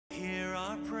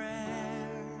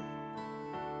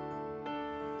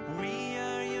We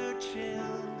are your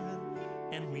children,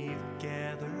 and we've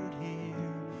gathered here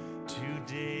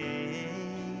today.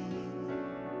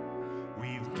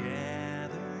 We've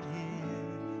gathered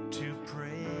here to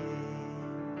pray.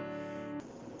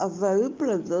 A very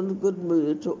pleasant good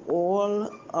morning to all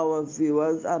our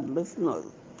viewers and listeners.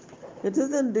 It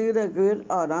is indeed a great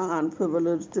honor and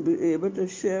privilege to be able to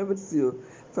share with you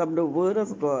from the Word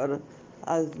of God,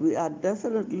 as we are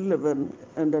definitely living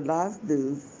in the last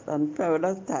days and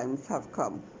perilous times have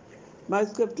come. My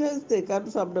scripture is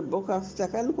taken from the book of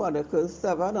 2 Chronicles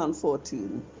 7 and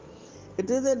 14.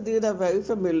 It is indeed a very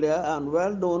familiar and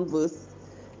well-known verse.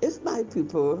 If my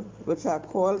people, which are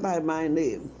called by my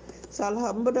name, shall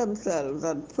humble themselves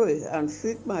and pray and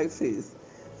seek my face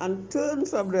and turn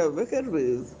from their wicked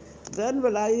ways, then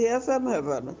will I hear from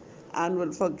heaven and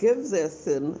will forgive their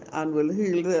sin and will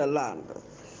heal their land.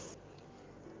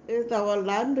 Is our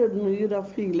land in need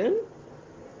of healing?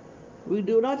 We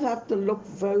do not have to look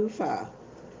very far.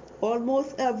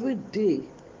 Almost every day,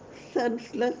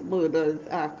 senseless murders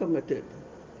are committed.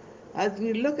 As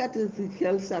we look at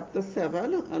Ezekiel chapter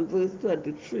 7 and verse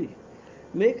 23,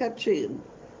 make a change,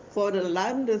 for the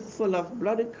land is full of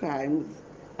bloody crimes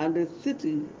and the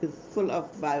city is full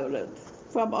of violence.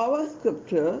 From our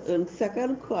scripture in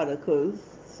 2 Chronicles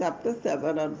chapter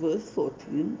 7 and verse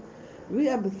 14, we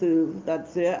observe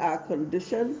that there are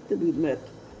conditions to be met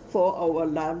for our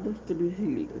land to be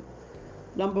healed.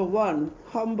 Number 1,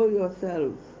 humble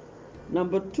yourselves.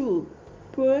 Number 2,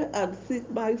 pray and seek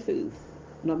my face.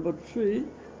 Number 3,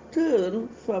 turn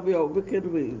from your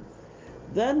wicked ways.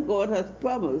 Then God has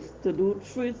promised to do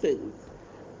 3 things.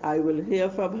 I will hear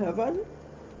from heaven,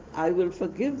 I will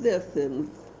forgive their sins,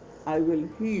 I will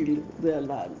heal their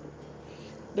land.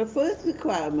 The first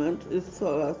requirement is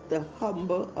for us to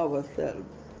humble ourselves.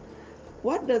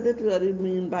 What does it really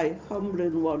mean by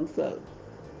humbling oneself?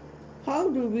 How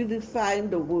do we define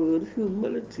the word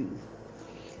humility?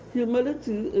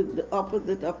 Humility is the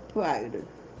opposite of pride.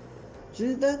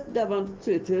 Jesus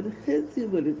demonstrated his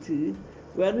humility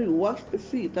when he washed the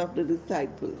feet of the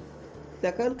disciples.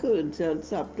 2 Corinthians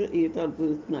chapter 8 and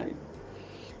verse 9.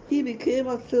 He became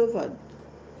a servant.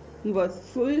 He was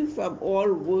free from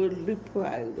all worldly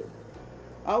pride.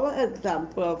 Our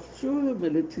example of true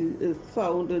humility is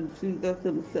found in Jesus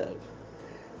himself.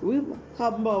 We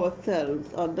humble ourselves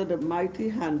under the mighty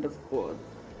hand of God.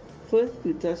 1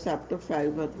 Peter chapter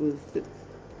 5 and verse 6.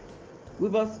 We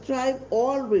must strive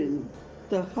always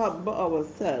to humble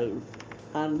ourselves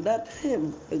and let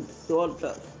him exalt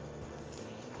us.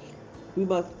 We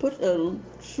must put in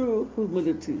true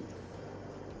humility.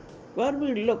 When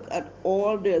we look at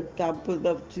all the examples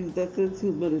of Jesus'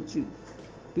 humility,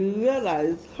 we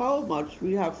realize how much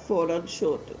we have fallen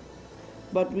short.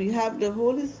 But we have the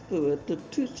Holy Spirit to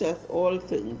teach us all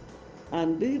things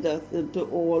and lead us into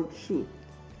all truth.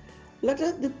 Let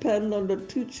us depend on the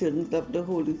teachings of the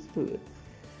Holy Spirit.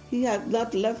 He has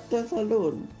not left us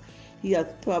alone. He has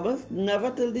promised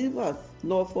never to leave us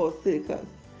nor forsake us.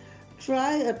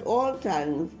 Try at all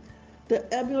times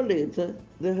to emulate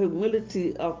the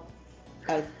humility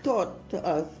as taught to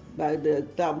us by the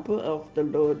example of the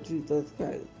Lord Jesus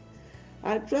Christ.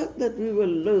 I trust that we will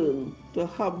learn to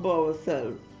humble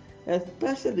ourselves,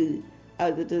 especially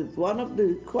as it is one of the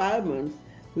requirements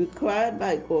required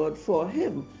by God for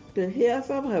him to hear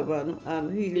from heaven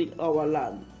and heal our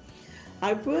land.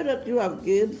 I pray that you have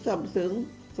gained something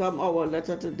from our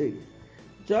letter today.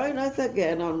 Join us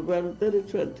again on Wednesday the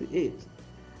 28th,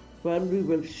 when we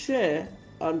will share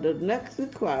on the next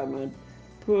requirement,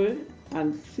 pray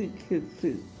and seek his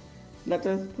face. Let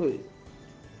us pray.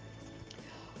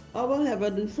 Our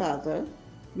Heavenly Father,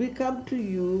 we come to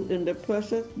you in the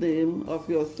precious name of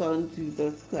your Son,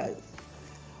 Jesus Christ.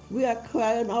 We are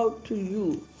crying out to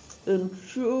you in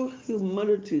true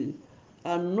humility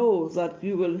and know that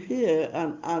you will hear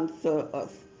and answer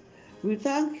us. We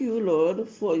thank you, Lord,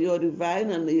 for your divine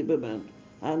enablement,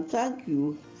 and thank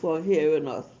you for hearing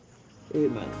us.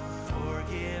 Amen.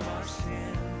 Forgive our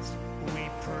sins, we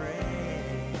pray.